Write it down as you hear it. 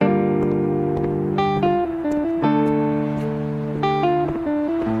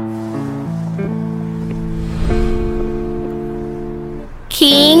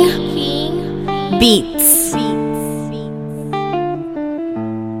King Beats.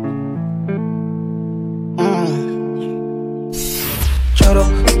 Choro,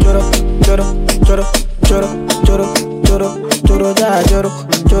 choro, choro, choro, choro, choro, choro, choro, ya choro,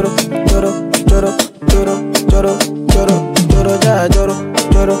 choro, choro, choro, choro, choro, choro, choro, ya choro,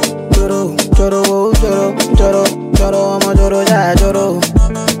 choro, choro, choro, choro, choro, choro, I'm a choro, ya choro.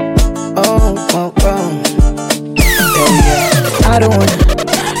 Oh. Yeah. I don't wanna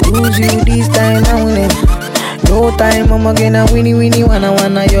lose you this time, I'm winning. No time, I'm gonna winnie,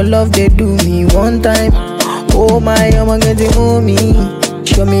 wanna your love, they do me one time. Oh my, I'm getting mommy.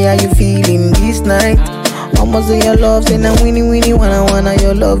 Show me how you feeling this night. I'ma say your love, say now winnie, wanna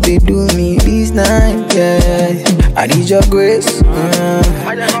your love, they do me this night, yeah. I need your grace,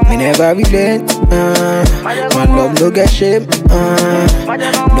 me never relent, my love no get shame,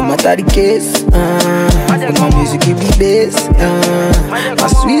 no matter the case, but my music give me bass, my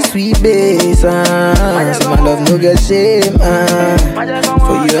sweet bass, so my love no get shame,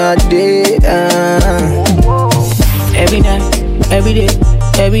 for you all day, Every night, every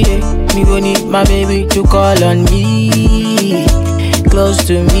day, me gon' need my baby to call on me, close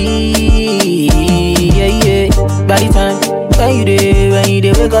to me, yeah. By the time when you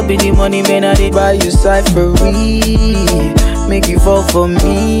dey wake up in the morning, man, I dey buy you cyphery, make you fall for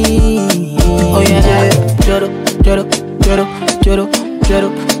me. Oh yeah, choro, choro, choro, choro,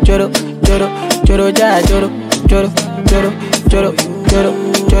 choro, choro, choro, choro, ja, choro, choro, choro, choro, choro,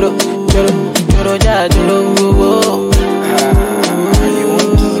 choro, choro, choro, ja, choro. You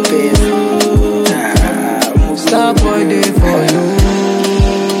want keep it? Stop boy day for you.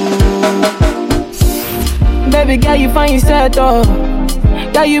 Baby girl, you find yourself oh.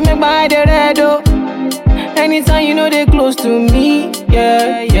 Girl, you make my eye red oh. Anytime you know they close to me,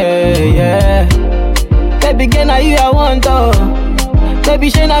 yeah. Baby girl, now you I want oh. Baby,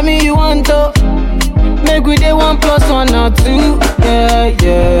 shey na me you want oh. Make we dey 1 + 1 or 2, yeah.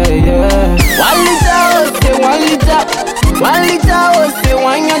 1 liter oh, say 1 liter. 1 liter oh, say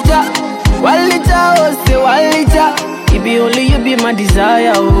 1 yacha. 1 liter oh, say 1 liter. It be only you be my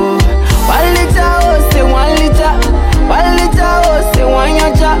desire oh. 1 liter oh, say 1 liter. 1 liter oh, say 1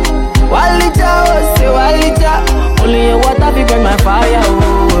 yacha. 1 liter oh, say 1 liter. Only your water fi burn my fire oh.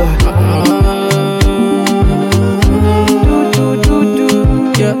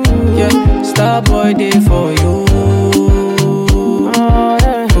 Yeah. Star boy day for you.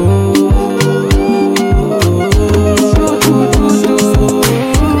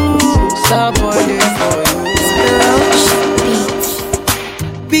 Star boy day for you.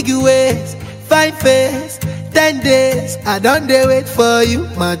 Big ways, fine face, 10 days. I don't dey wait for you,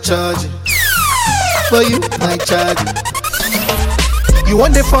 my charge. For you, my charge. You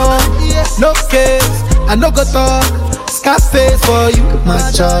want the phone? No case. I no go talk. Scarface for you,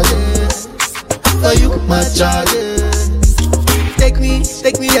 my charge. For you, my charge. Take me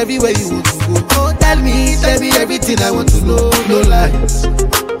everywhere you want to go. Oh, tell me everything I want to know. No lies,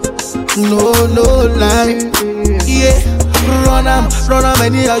 no lie. Yeah, run am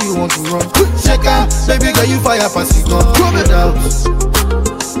anyhow you want to run. Check out, baby girl, you fire pass it gun.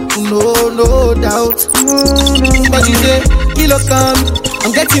 No doubt. But you say, kilo come,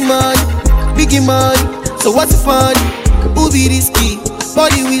 I'm getting money, biggie money. So what's the fun? Who be risky?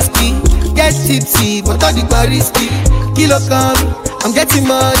 Body whiskey, get tipsy, but all the bar risky. Kilo come, I'm getting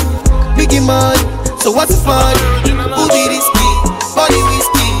money, biggie money. So what's the fun? Who be risky? Body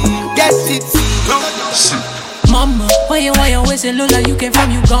whiskey, get tipsy. Mama, why you wasting low like you came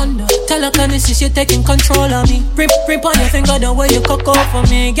from Uganda? Tell her kinesis, you're taking control of me. Rip on your finger the way you cook up for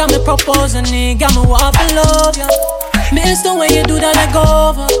me. Got me proposing it, got me want to love ya. Miss the way you do that like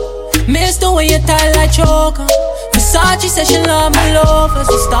over. Miss the way you tie like choker. Versace said she love me lovers,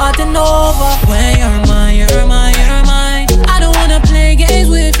 it's starting over. When you're mine. I don't wanna play games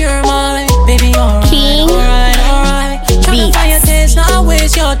with your mind. Baby, alright. Tryna find your taste, not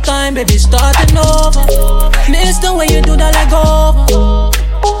waste your time. Baby, starting over. Miss the way you do that like over.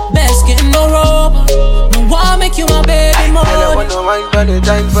 Best get no rubber. No one make you my baby more. I wanna wine for the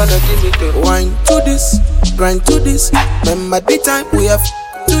time, for the give it the wine to this, grind to this. Remember the time we have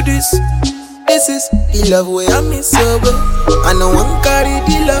to this. This is the love way I miss so well. I know one carry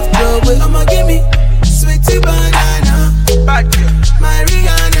the love trouble. I'ma give me sweetie banana, my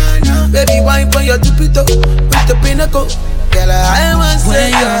Rihanna. Baby wine for your Jupiter, with the pinnacle. Girl, I must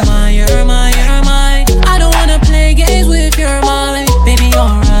say you're mine. I don't wanna play games with your mind. Baby,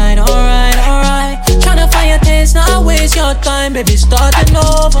 alright. Tryna find your taste, not waste your time. Baby, starting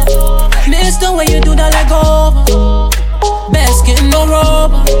over. Miss the way you do that like over. Best get no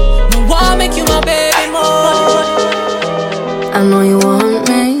rubber. No one make you my baby more. I know you want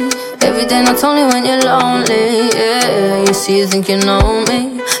It's only when you're lonely, yeah. You see, you think you know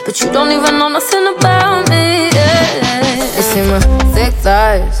me, but you don't even know nothing about me, yeah. You see my thick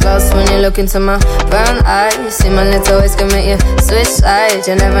thighs, lost when you look into my brown eyes. You see my little ways can make you switch sides.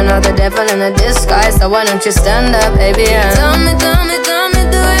 You never know the devil in a disguise, so why don't you stand up, baby, and tell me, do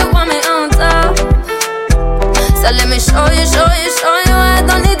you want me on top? So let me show you, I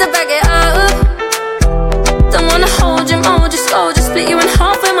don't need to back it up. Don't wanna hold you, mold you, slow, just split you in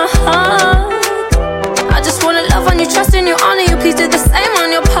half with my heart. I just wanna love on you, trust in you, honor you, please do the same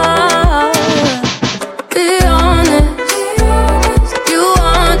on your part. Be honest, you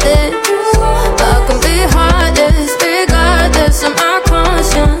want this, I can be heartless, regardless of my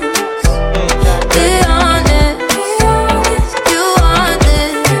conscience. Be honest, you want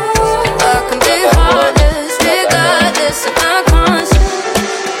this, I can be heartless, regardless of my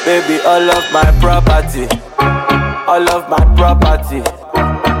conscience. Baby, all of my property, all of my property,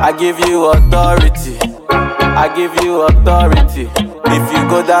 I give you authority, I give you authority. If you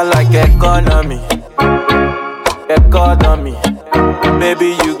go down like economy,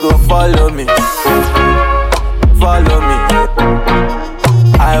 baby, you go follow me, follow me.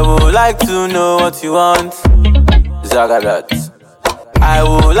 I would like to know what you want, Zagadat. I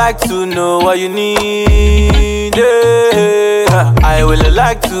would like to know what you need, yeah. I would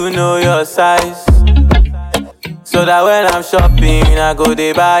like to know your size, so that when I'm shopping, I go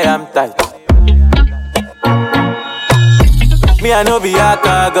dey buy am tight. Me, I no be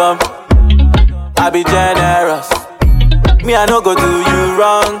akagum, I be generous. Me, I no go do you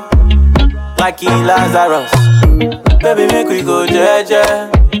wrong, like Lazarus. Baby, make we go jeje,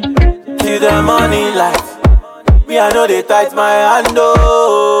 till the morning light. Me, I know they tight my hand,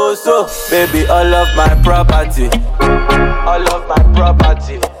 oh. So, baby, all of my property, all of my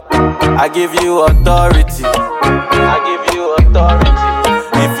property, I give you authority, I give you authority.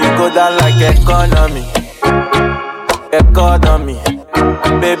 If you go down like economy,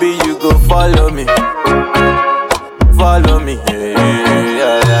 baby, you go follow me, follow me,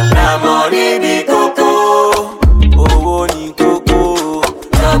 yeah. Na money be coco, oh ni coco.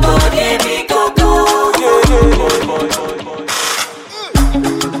 Na money be coco, yeah.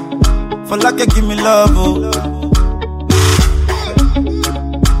 For like give me love, oh.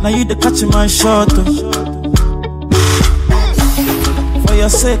 Now you the catch my shot, oh. For your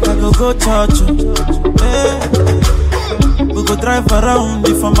sake, I go church, oh. Hey. We go drive around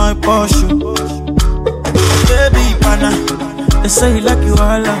it for my Porsche. Baby pana, they say you like you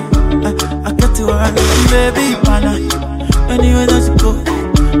all, I get you all. Baby pana, anywhere that you go,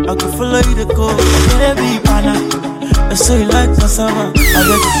 I can follow you to go. Baby pana, they say you like cassava, I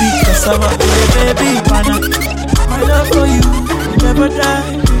get to be cassava. Baby pana, my love for you will never die,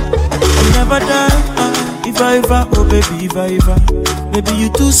 will never die. If I ever, oh baby, if I ever, baby you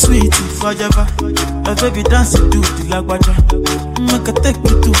too sweet, forever. My baby dance it to the lagwaja. Make a take me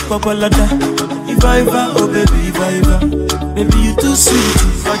to Babalada. If I ever, oh baby, if I ever, baby you too sweet,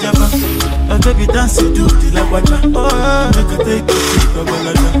 forever. My baby dance it to the lagwaja. Oh, make a take me to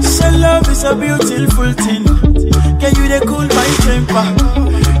Babalada. So love is a beautiful thing. Can you they cool my temper?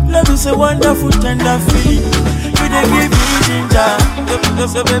 Love is a wonderful tender feeling. You they give me ginger.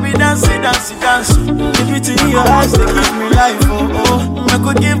 So baby dance it. The beauty in your eyes they give me life. Oh, I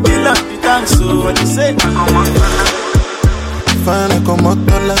could give the love the thanks. So what you say? Fine like a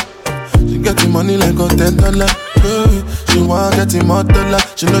 $1. She get the money like a $10. She want get him more dollar.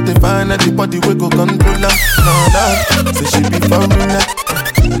 She know they find anybody we go control her. Nah, say she be foreigner.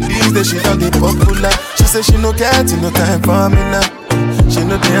 These days she don't get popular. She say she no get no time for me now. She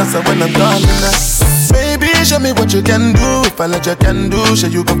know the answer when I'm calling her. Baby, show me what you can do. If I let you can do, show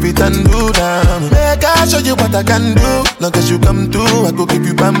you go fit and do down. Make I show you what I can do. Long as you come through, I go give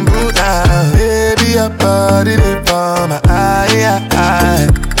you bamboo down. Baby, your body they for my eye.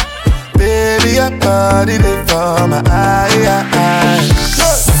 Baby, your body they for my eye.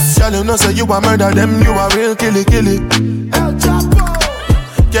 Girl, you know say you are murder them, you are real killy. El Chapo.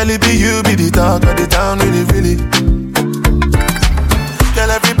 Girl, it be you be the talk of the town, really. Girl,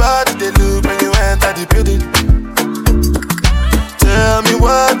 everybody they look when you enter the building. Tell me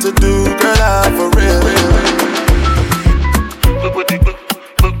what to do, girl, I'm for real.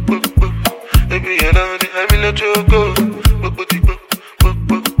 Baby, you know that I'm in a choco.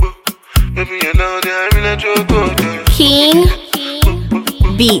 Baby, you know that I'm in a choco. King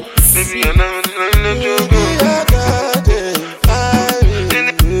Beats. Baby, you know that I'm in a choco.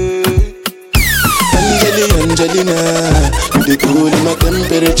 Angelina, you dey cool in my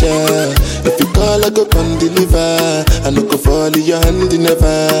temperature. If you call Girl, I go come deliver. I no go fall in your hand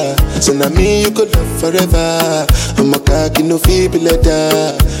never. So now me you could love forever. I'm a cocky no feeble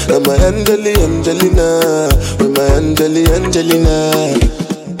letter. I'm a Angelina. With my Angelina.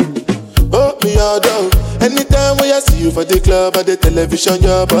 Oh, me all down. Anytime when I see you for the club or the television,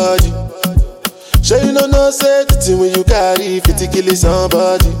 your body. Sure you no say the thing when you carry 50 kill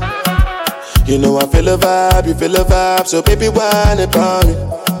somebody. You know I feel a vibe, you feel a vibe. So baby, whine about me.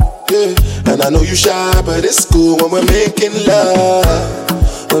 Yeah. And I know you shy, but it's cool when we're making love.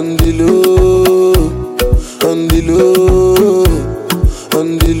 On the low, on the low,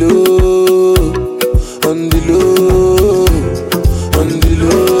 on the low, on the low, on the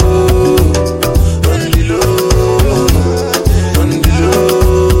low, on the low, on the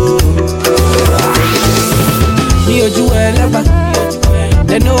low. Me or Joel,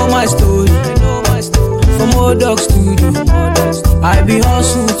 they know my story. From old dog studio, I be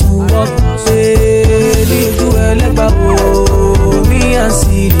hustle to work. Say, leave to a leper, me and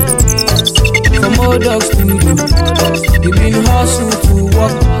Siri. From old dog studio, you been hustle to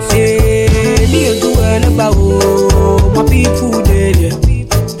work. Say, leave to a leper, my people dead,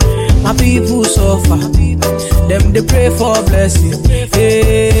 my people suffer. Them they pray for blessing.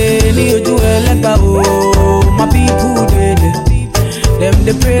 Hey, leave to a leper, my people dead. Them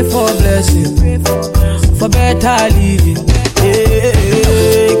they pray for blessing, for better living.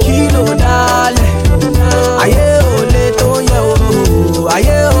 Hey, kilo dale, aye ole to ye o,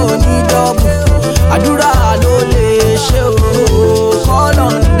 aye oni double. Adura lo le she o, call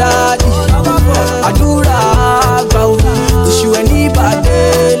on daddy. Adura gba o, tissue any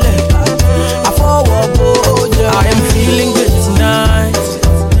badele. I forward boja. I am feeling good tonight.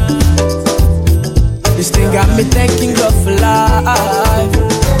 This thing got me thanking God for life.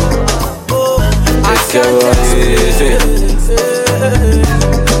 I can't explain.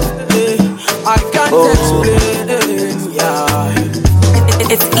 I can't explain.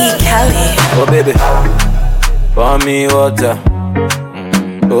 Yeah. It's E. Kelly. Oh baby, pour me water,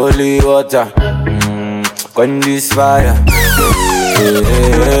 holy water, quench this fire.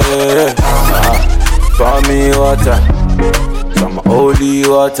 Pour me water, some holy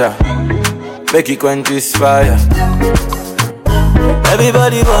water, make it quench this fire.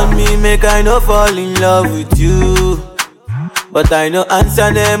 Everybody want me, make I no fall in love with you. But I no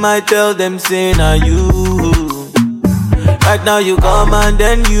answer them, I tell them say na you. Right now you come and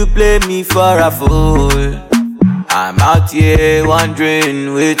then you play me for a fool. I'm out here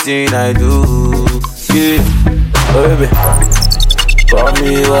wondering waiting I do. Yeah, oh baby, pour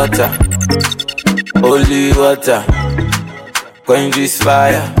me water, holy water, quench this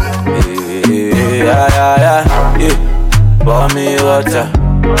fire. Yeah. Pour me water,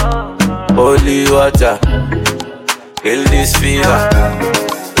 holy water, kill this fever.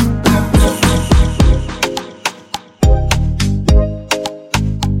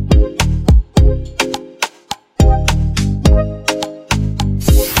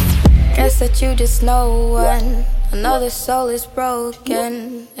 Guess that you just know one. Another soul is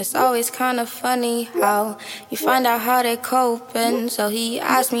broken. It's always kind of funny how you find out how they're coping. So he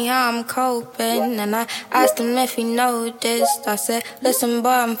asked me how I'm coping, and I asked him if he noticed. I said, listen boy,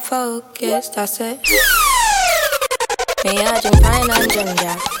 I'm focused. I said, may I drink pine and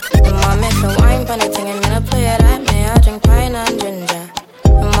ginger? And mom, if you wine pan it, I'm gonna play it at. May I drink pine and ginger?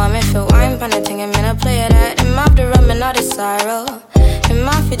 And mom, if you wine pan it, I'm gonna play it at. And mouth the rum and not the sorrow. And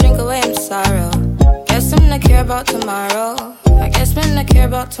mouth you drink away my sorrow. Guess I'm not care about tomorrow. I guess I'm not care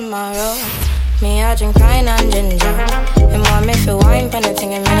about tomorrow. Me, I drink pine and ginger. And mom, if you wine pan it,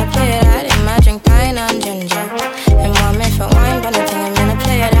 I'm gonna play it at. And I drink pine and ginger. And mom, if you wine pan it, I'm gonna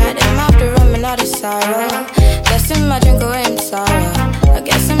play it at. And mouth the rum and not the sorrow. Guess I'm not drink away my sorrow. I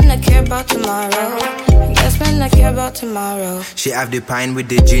guess I'm not care about tomorrow. I guess I'm not care about tomorrow. She have the pine with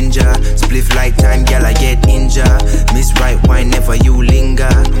the ginger. Spliff like time, girl, I get injured. Miss right wine, never you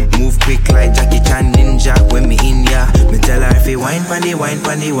linger. Move quick like Jackie Chan ninja. When me in ya, me tell her if you wine pandy, wine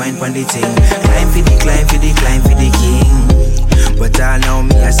pandy, wine pandy ting. Climb for the, climb for the, climb for the king. But I know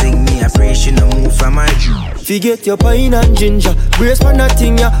me, I sing me, I pray she no move from my dream. Forget your pine and ginger. Brace for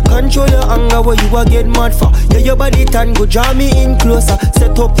nothing, yeah. Control your anger, what you a get mad for. Yeah, your body tan, go draw me in closer.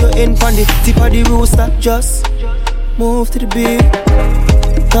 Set up your end on the tip of the rooster. Just move to the beat.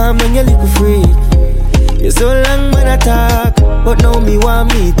 Come on, you little freak. You're so long when I talk, but now me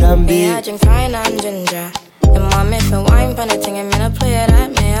want me and be. Me, I drink pine and ginger. And mom, if you wine pan it, I'm gonna play it at.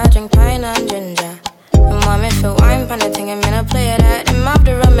 Me, I drink pine and ginger. And mom, if you wine pan it, I'm gonna play it at. And mouth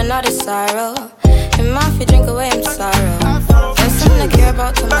the rum and not the sorrow. And mouth you drink away my sorrow. Guess I'm not care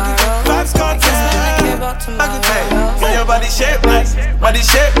about tomorrow. Guess I'm not care about tomorrow. When your body shape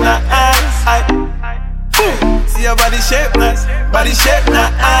like ice. your body shape nice,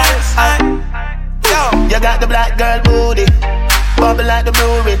 Yo, you got the black girl booty, bubble like the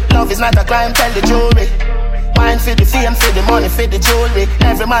brewery. Love is not a crime, tell the jury. Wine for the fame, for the money, for the jewelry.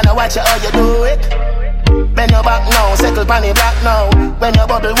 Every man I watch you how you do it. Bend your back now, circle pan the black now. When your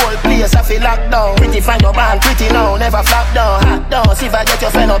bubble whole place, I feel locked down. Pretty find your band, pretty now, never flop down. Hot down, see if I get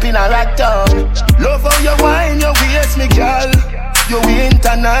your friend up in a rack down. Love how you wine, your waist, me girl. You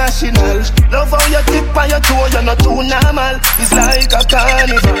international. Love how you tip on your toe, you're not too normal. It's like a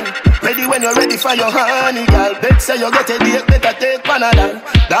carnival. Ready when you're ready for your honey, girl. Bet say you get a date, better take Panadol.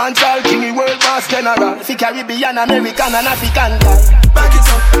 Dancehall king, world boss general. Fi Caribbean, American and African, girl. Back it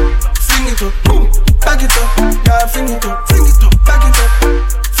up, sing it up, boom. Back it up, girl, sing it up, back it up,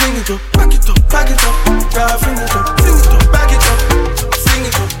 sing it up, back it up, girl, sing it up, back it up, sing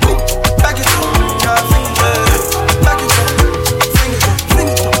it up, boom. Back it up, girl, sing it up, back it up, sing it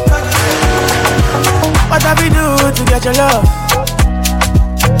up, back it up. What have we do to get your love?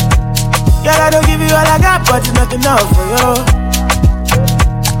 Girl, I don't give you all I got, but it's not enough for you.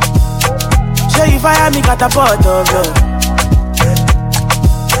 Show you fire me, catapult of love.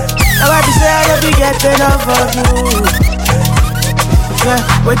 Now I be say I don't be getting enough of you. Yeah,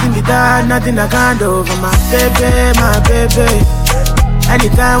 waiting me down, nothing I can't do for my baby.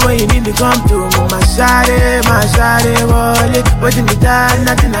 Anytime when you need me, come to me, my shawty, roll it. Waiting me down,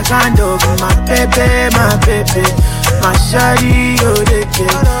 nothing I can't do for my baby. My shawty, you the kid.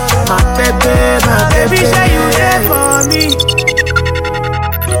 My baby. Say you there for me,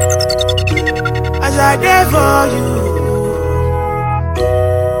 as I there for you.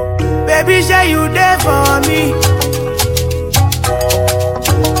 Baby, say you there for me,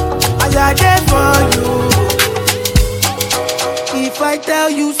 as I there for you. If I tell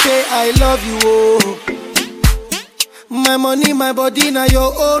you, say I love you, oh. My money, my body, now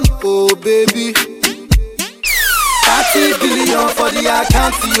your own, oh baby. 30 billion for the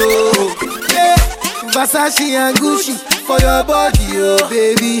account, yo. Yeah. Versace and Gucci for your body, oh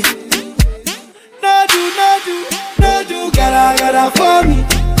baby. No do, gotta for me.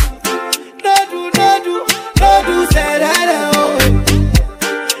 No do, say that, oh.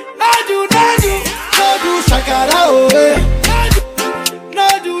 No do, shakara, oh. No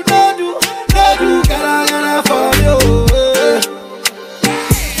do, gotta for you, oh.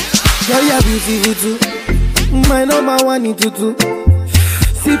 Girl, you're beautiful too. My number one in tutu.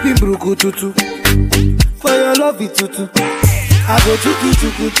 Sipping bruku tutu. For your love it tutu. I go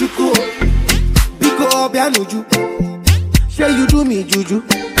chuku. Biko obianuju. Say you do me juju.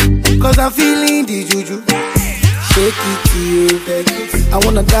 Cause I'm feeling the juju. Shake it to you. Take it. I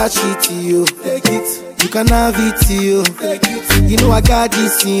wanna dash it to you. Take it. You can have it to you. Take it. You know I got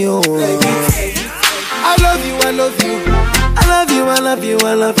this in you. Take it. I love you.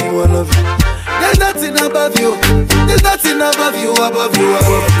 There's nothing above you. Above you.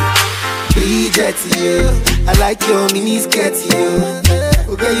 Bridget, you. I like your mini skirt, you.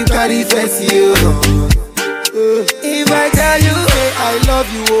 Okay, you carry fancy, you. If I tell you, say I love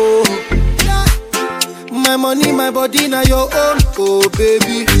you, oh. My money, my body, now your own, oh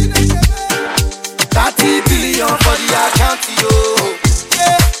baby. 30 billion for the account, yo.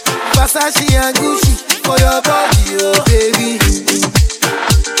 Yeah. Versace and Gucci for your body, oh baby.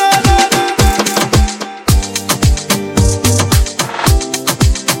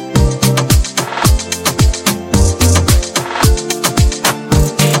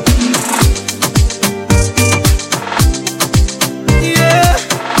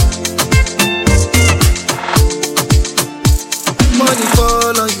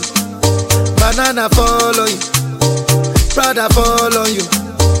 Banana fall on you, Prada fall on you,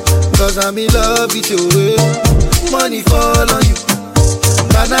 cause I'm in love with you. Money fall on you,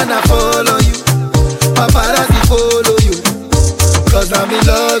 banana fall on you, paparazzi follow you, cause I'm in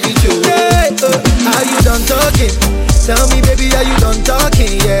love with you. Hey, are you done talking? Tell me baby, are you done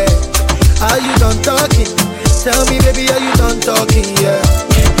talking? Yeah. Are you done talking? Tell me baby, are you done talking? Yeah.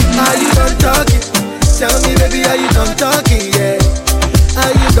 Are you done talking? Tell me baby, are you done talking? Yeah.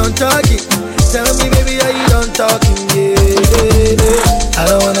 Are you done talking? Tell me, baby, are you done talking? Yeah. I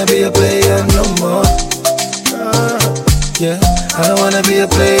don't wanna be a player no more. Yeah, I don't wanna be a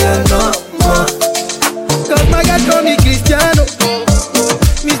player no more. Cause my God call me Cristiano,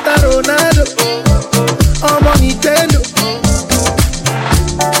 Mr. Ronaldo, I'm on Nintendo.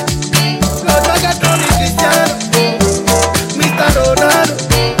 Cause my God call me Cristiano, Mr. Ronaldo,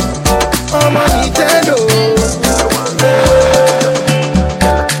 I'm on Nintendo.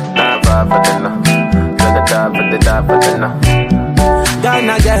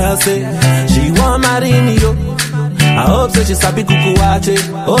 Ghana girl say she want marry me, yo. I hope so she sabi kuku wache.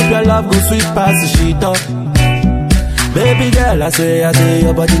 Hope your love go sweet past the shit up. Baby girl, I swear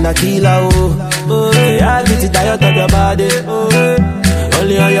your body na killer, oh. Oh, yeah, I get it tired of your body, oh,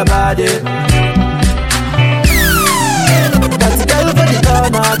 only on your body. That's the girl for the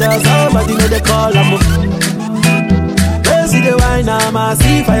corner, there's somebody know they call her, they see the wine, I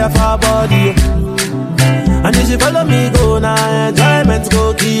see fire for her body, oh. And if she follow me, go now, enjoyment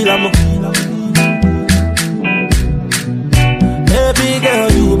go kill her, baby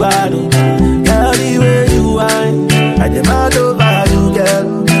girl, you bad, girl, the way you whine, I demand over you,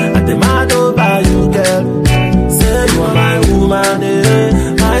 girl. I demand over you, girl. Say you are my woman,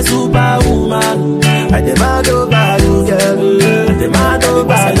 my superwoman. I demand over you, girl. I demand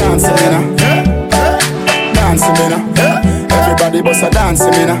over you, girl. Dancing, me now. Everybody bust a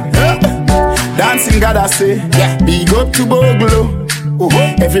dancing, me now. Dancing, God, I say. Big up to Boglo.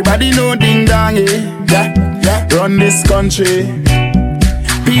 Everybody know ding dong, yeah. Run this country.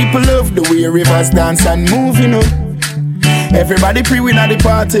 People love the way rivers dance and move, you know. Everybody pre-win at the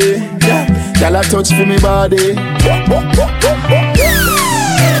party, yeah. Y'all a touch for me body.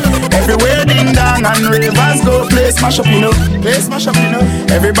 Everywhere ding dong and ravers go play smash up, you know. Play smash up, you know.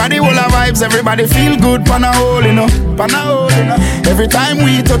 Everybody will have vibes, everybody feel good, pan a hole, you know. Pan a hole, you know. Every time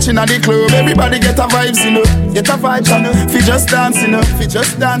we touching at the club, everybody get a vibes, you know. Get a vibes, you know. Fi just dance, you know. Fi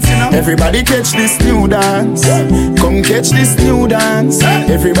just dance, you know. Everybody catch this new dance. Come catch this new dance.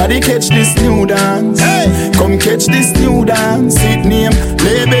 Everybody catch this new dance. Come catch this new dance. It name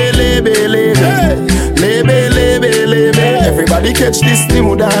Lebe, Lebe, Lebe. Lebe, Lebe, Lebe. Everybody catch this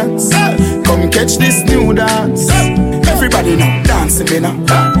new dance. Come catch this new dance. Everybody now dancing me now.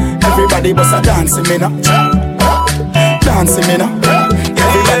 Everybody bust a dancing me now. Dancing me now.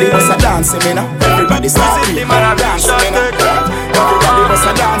 Everybody bust a dancing me now. Everybody start dancing me now. Everybody bust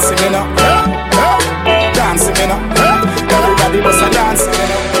a dancing me now. Dancing me now. Everybody bust a dancing me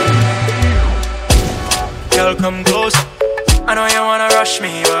now. Girl, come close. I know you wanna rush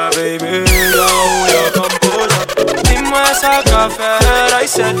me, but baby, yo, come closer. Dis-moi ça qu'a fait, I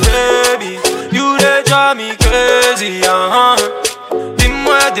said, baby, you they drive me crazy,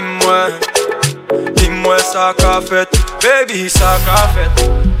 Dis-moi, dis-moi ça qu'a fait, baby, ça qu'a fait,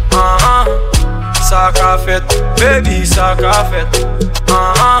 ça qu'a fait, baby, ça qu'a fait,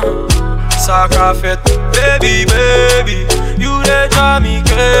 ça qu'a fait, baby, baby, you they drive me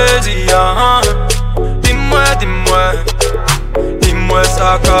crazy, Dis-moi, dis-moi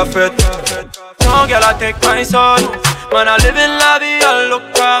ça qu'a fait. No girl, I take my son. Man, I live in la vie, I look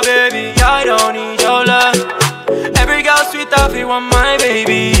at baby. I don't need your love. Every girl sweet, I feel want my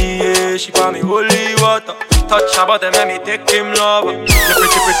baby. Yeah, she call me holy water. Touch her body, make me take him love. You're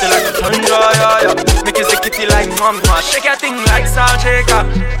pretty, pretty like a tundra, yeah. Make you sick kitty like mama. Shake your thing like salt shaker.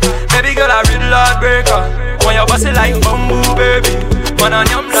 Baby girl, I real Lord breaker. When you bust it like bamboo, baby. Man, I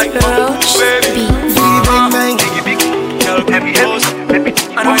yum like bamboo, baby. Girl, come close.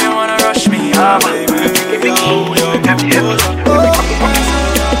 I know you wanna rush me, baby.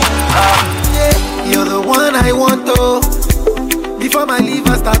 You're the one I want, oh. Before my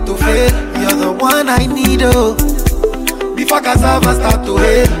liver start to fail, you're the one I need, oh. Before cassava start to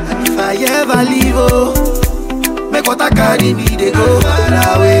hail, and if I ever leave, oh, make what I carry me, they go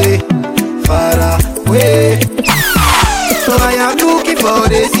far away, far away. So I am looking for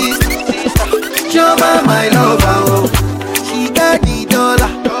the sister, Joma, my lover, oh. She got the dollar,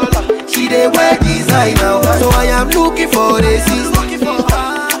 she dey wear designer, so I am looking for the sister,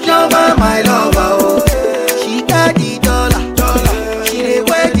 Joma, my lover, oh. She got the dollar, she dey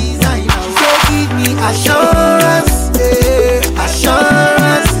wear designer, so give me assurance,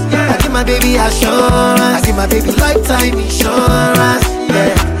 assurance. I give my baby assurance, I give my baby lifetime insurance,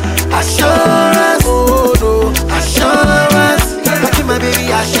 yeah. Assurance, oh no, assurance. I give my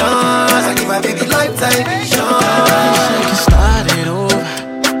baby assurance, I give my baby lifetime insurance. Wish I could start it over,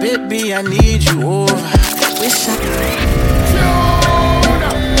 baby, I need you over. Wish I could.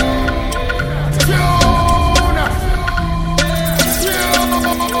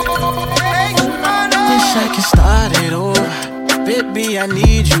 Wish I could start it over, baby, I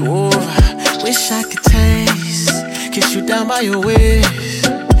need you over. Wish I could taste, kiss you down by your waist.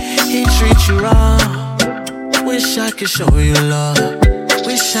 He treat you wrong. Wish I could show you love.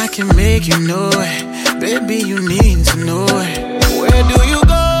 Wish I could make you know it. Baby, you need to know it. Where do you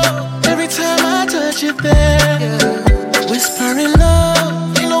go? Every time I touch you there, whispering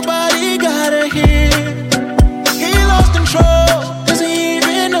love, ain't nobody gotta hear. He lost control, doesn't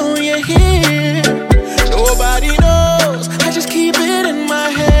even know you're here. Nobody knows, I just keep it in my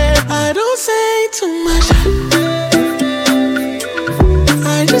head. I don't say too much,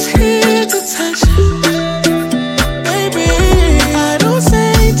 I just here to touch you. Baby, I don't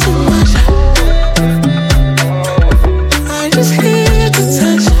say too much,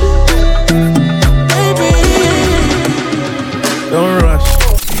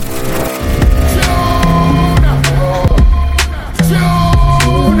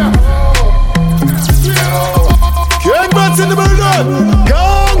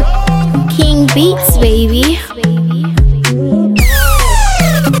 baby.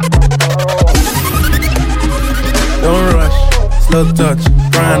 Don't rush, slow touch,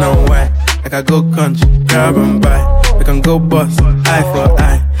 brown and white. Like I go country, grab and buy. We can go bust, eye for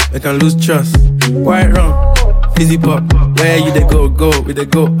eye. We can lose trust. White rum, fizzy pop. Where you they go, we they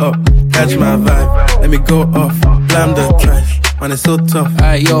go up. Catch my vibe, let me go off. Blam the trash, man it's so tough.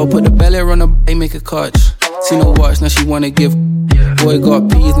 Alright yo, put the belly on the bay, make a catch. Seen her watch, now she wanna give. Boy got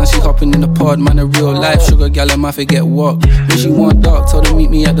peas, now she hopping in the pod. Man a real life sugar gal, and I forget walk. When she want dark, told her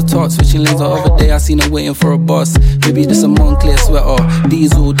meet me at the top. Switching lanes the other day, I seen her waiting for a bus. Maybe this a Moncler sweater,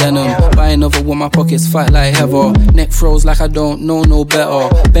 diesel denim. Buy another one, my pockets fat like heather. Neck froze like I don't know no better.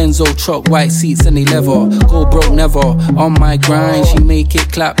 Benzo truck, white seats and they leather. Go broke never, on my grind. She make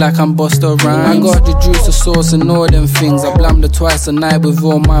it clap like I'm Busta Rhymes. I got the juice, the sauce and all them things. I blammed her twice a night with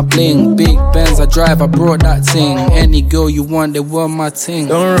all my bling. Big Benz I drive, I brought that thing. Any girl you want, they were my thing.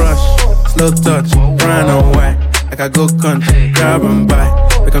 Don't rush, slow touch, brown and white. Like I go country, grab and buy.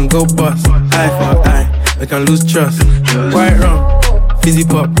 We can go bust, eye for eye. We can lose trust. White rum, fizzy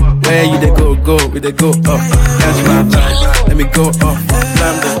pop. Where you they go, we they go up. Catch my vibe, let me go off.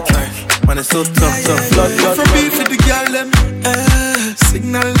 Blam the trash, man it's so tough. Blood. From beat for the girl them,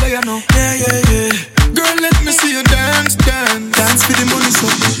 signal like I know. Yeah. Girl, let me see you dance. Dance for the money, so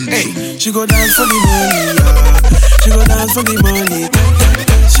hey, she go dance for the money, yeah. She go dance for the money,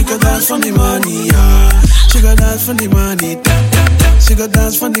 she go dance for the money, yeah. She go dance for the money, she go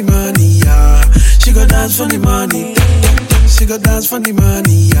dance for the money, yeah. She go dance for the money, she go dance for the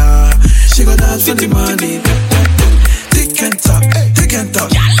money, yeah. She go dance for the money. Tick and talk, tick and talk,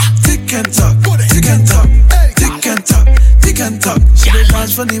 tick and talk, tick and talk, tick and talk, tick and talk. She go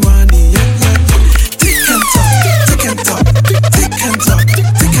dance for the money, yeah. Tick and talk, tick and talk, tick and talk,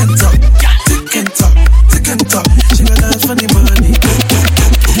 tick and talk, tick and talk, tick and talk. She go dance for the money.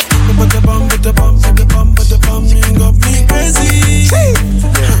 But the bomb, you got me crazy.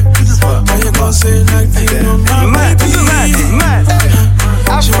 How you gon' say like you know my baby?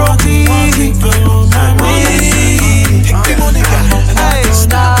 She want easy, blow my money. Take the money, and I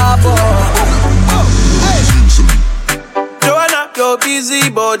stop. Joanna, your busy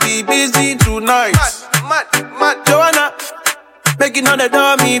body busy tonight. Mad. Joanna, making on the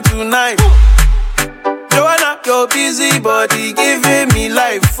dummy tonight. Joanna, your busy body giving me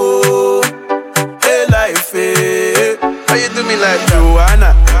life, oh, hey life, hey. How you do me like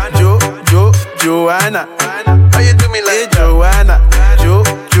Joanna, Joanna? How you do me like Joanna,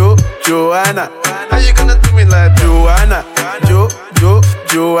 Joanna? How you gonna do me like Joanna,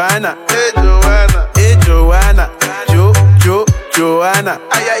 Joanna? Hey Joanna, Joanna?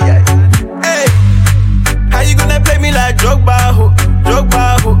 Ay. Hey, how you gonna play me like Drogba, ho?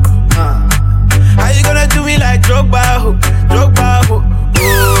 How you gonna do me like Drogba, ho?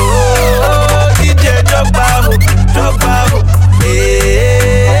 Oh, DJ Drogba, ho.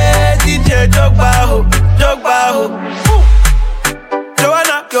 Hey, DJ Drogba, ho.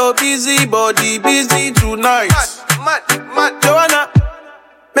 Joanna, your busy body busy tonight. Mad. Joanna,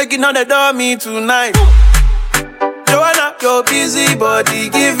 making all the dummy tonight. Joanna, your busy body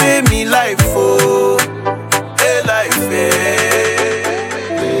giving me life, oh, hey life, hey.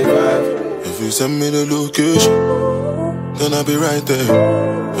 If you send me the location, then I'll be right there.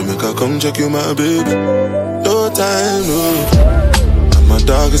 You make her come check you, my baby. No time, no. And my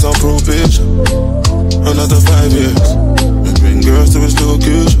dog is on probation. Another 5 years. We bring girls to his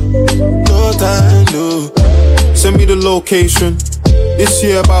location. No time, no. Send me the location. This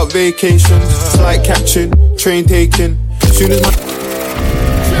year about vacation. Flight catching, train taking. Soon as my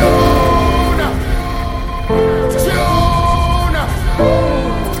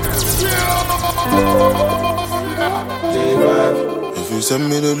If you send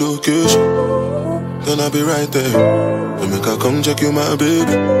me the location, then I'll be right there. You make her come check you, my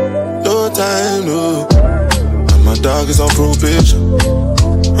baby. No time, no. And my dog is on probation.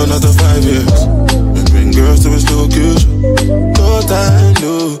 Another 5 years. We bring girls to his location. No time,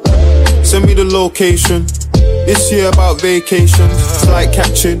 no. Send me the location. This year about vacation. Flight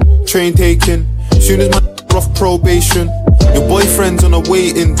catching, train taking. Soon as my off probation. Your boyfriend's on a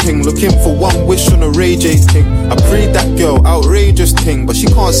waiting thing, looking for one wish on a Ray J thing. I prayed that girl, outrageous thing, but she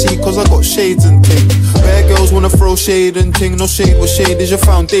can't see cause I got shades and thing. Bare girls wanna throw shade and thing, no shade, what shade is your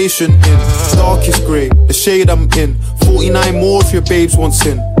foundation in? Darkest grey, the shade I'm in. 49 more if your babes wants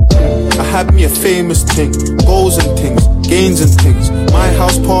in. I had me a famous thing, goals and things, gains and things. My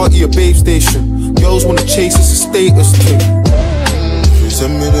house party, a babe station. Girls wanna chase, it's a status thing. If you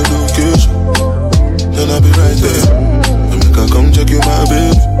send me the location, then I'll be right there. I come check you, my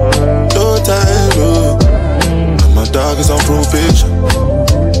baby. No time, no. And my dog is on probation.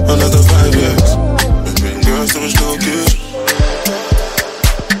 Another 5 years.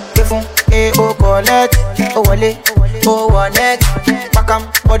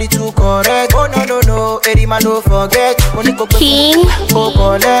 body too correct. Oh no no no, Eddie man don't forget. King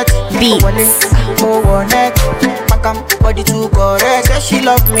Beats. Oh one it, Makam body too correct. Say she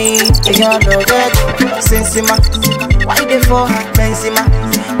love me, and you love it. Sensima, why they for her? Benzema,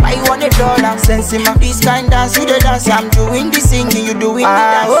 why you want $1? Sensima, this kind dance you the dance. I'm doing the singing, you doing the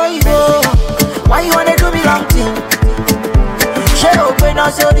dance. Oh yo, why you wanna do me long thing? She open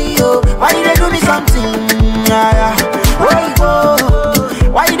us audio, why you they do me something? Oh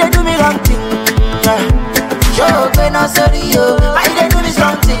yo, why you they do me long thing? She open us audio, why you they do me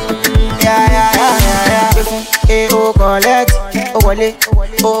something? Eh, oh, collect, oh, wale,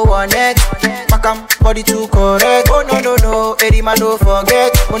 oh, one it. Makam, body too correct. Oh, no, no, no, Eddie man, don't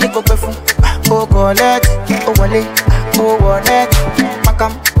forget. Moniko perfume, oh, collect, oh, wale, oh, one it.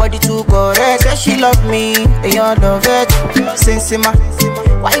 Makam, body too correct. Say she love me, and you love it. Sensima,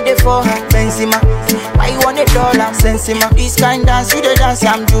 why they for her? Benzema, why you want $1? Sensima, this kind dance, you the dance.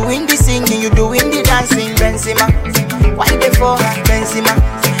 I'm doing the singing, you doing the dancing. Benzema, why they for her? Benzema,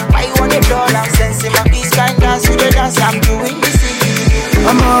 why you want $1? Sensima, this kind dance, you the dance. I'm doing the singing.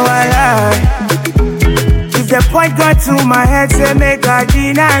 I'm all alive. If the point got to my head, say make I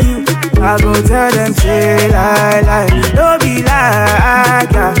deny you, I go tell them say lie. Don't be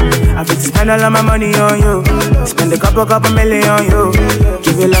like yeah. I fit to spend all of my money on you, spend a couple million on you.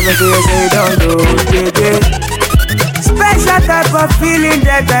 Give you love until you say don't do, yeah. Special type of feeling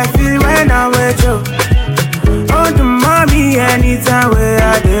that I feel when I'm with you. Oh, the mommy, anytime where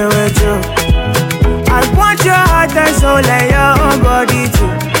I deal with you. I want your heart and soul and your own body too.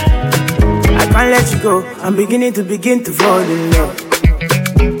 I can't let you go, I'm beginning to fall in love.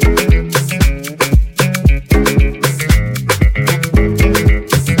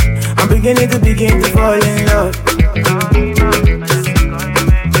 I'm beginning to fall in love.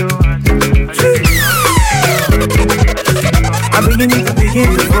 I'm beginning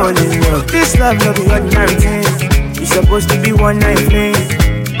to fall in love. This love no be ordinary thing. It's supposed to be one night thing.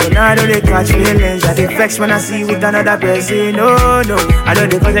 But now I know they catch feelings. I dey vex when I see you with another person. No, I know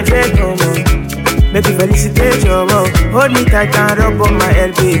they concentrate no more. Make you felicitate your love. Hold me tight and rub on my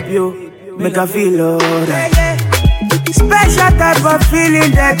head, baby. Make I feel alright. Special type of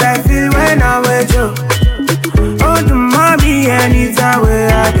feeling that I feel when I'm with you. Oh, the mommy, anytime where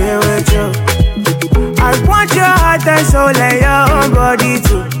I deal with you. I want your heart and soul and your own body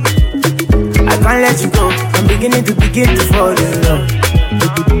too. I can't let you go, I'm beginning to fall in love.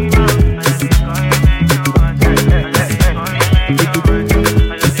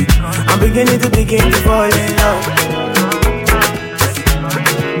 I'm beginning to fall in love.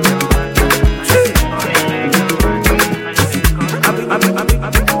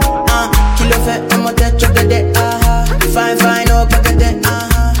 Kilo fait, I'm a touch chocolate, fine, oh, chocolate,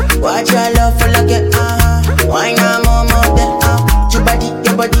 watch your love for like it, why not more than, your body,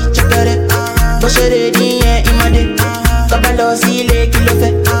 chocolate, push it in, yeah, in my day, Kabalo, see, kilo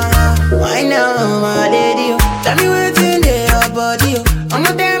fait, why now, my lady, tell me what's in your body, I'm a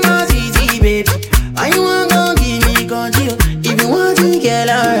damn easy, baby, why you want to give me control, if you want to get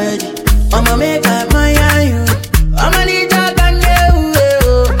already, I'ma make up my you, I'ma need that and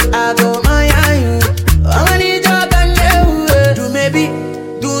I go my you, I'ma need that and do maybe,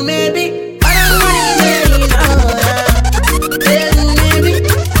 I don't want to say no,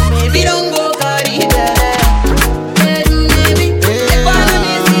 maybe don't go carry that, maybe, if I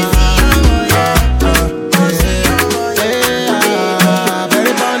don't see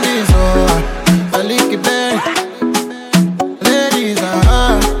very bonding, so I like it very. Ladies,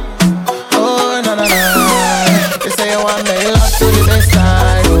 oh, na. They say you want me love to the best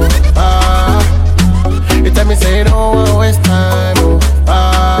side, you tell me say you don't want to waste time,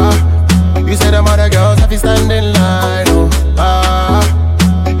 you say them other girls have to stand in line,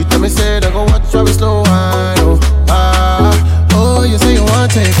 you tell me say they go watch how we slow wine, oh, you say you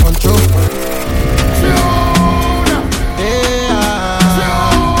want to take control.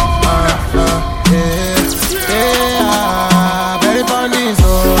 Very funny, so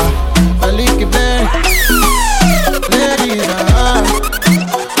I like it very. Ladies,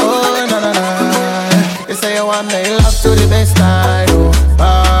 oh, na. You say you want me love to the best side,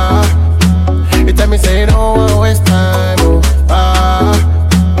 you tell me say you don't want to waste time,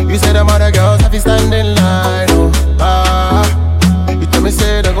 you say them other girls have to stand in line, you tell me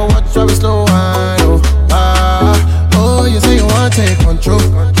say they go watch how we slow wine, oh, you say you want to take control.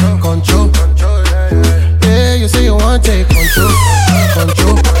 Yeah, you say you want to take control.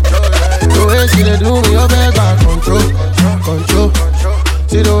 The way she dey do me, you beg back control.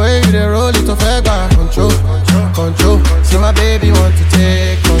 See the way you dey roll it, you beg back control. See my baby want to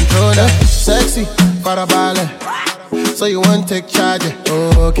take control. Sexy, para ballet. So you want take charge,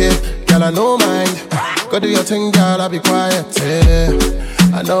 yeah. Okay, girl, I no mind. Go do your thing, girl, I'll be quiet, yeah.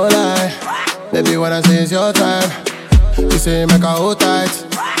 I no lie. Baby, when I say it's your time, you say make her hold tight.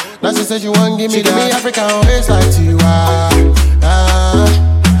 Now she says she want give me that. Give me African waist like Tiwa.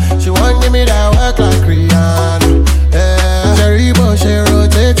 She want give me that work like Rihanna. Yeah, Jerry Bush, she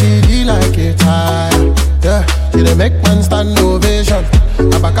rotate TD like a tire. Yeah, she dey make man stand ovation.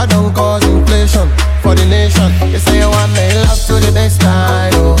 Abaka don't cause inflation for the nation. You say you want me love to the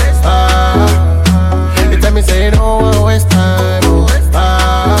baseline, oh. You tell me say you don't want waste time, oh.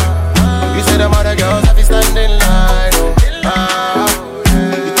 You say them other girls have to stand in line, oh.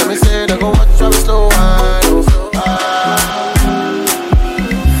 You tell me say they go watch from slow wine, oh.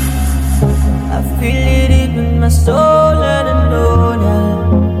 I feel it deep in my soul and I know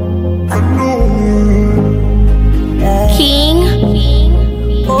that. I know. Yeah. King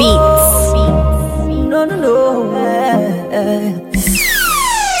Beats. No.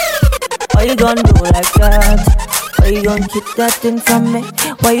 Why you gonna do like that? Why you gonna keep that thing from me?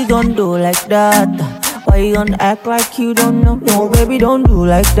 Why you gonna do like that? Why you gonna act like you don't know? No, baby, don't do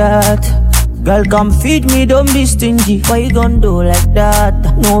like that. Girl, come feed me, don't be stingy. Why you gonna do like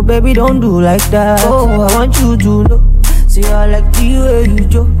that? No, baby, don't do like that. Oh, I want you to know. See, I like the way you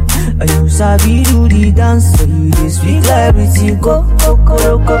joke. And you sabi do the dance. So you just speak like everything. Go,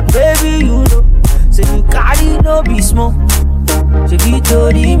 baby, you know. Say you carry no be small. She be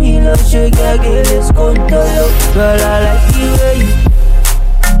told me no shake again, let's go to you. Girl, I like the way you.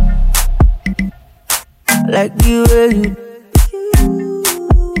 I like the way you.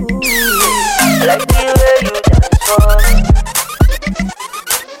 I like the way you dance for me.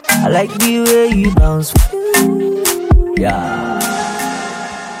 I like the way you bounce. Yeah.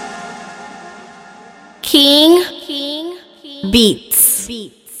 King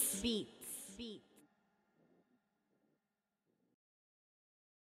Beats.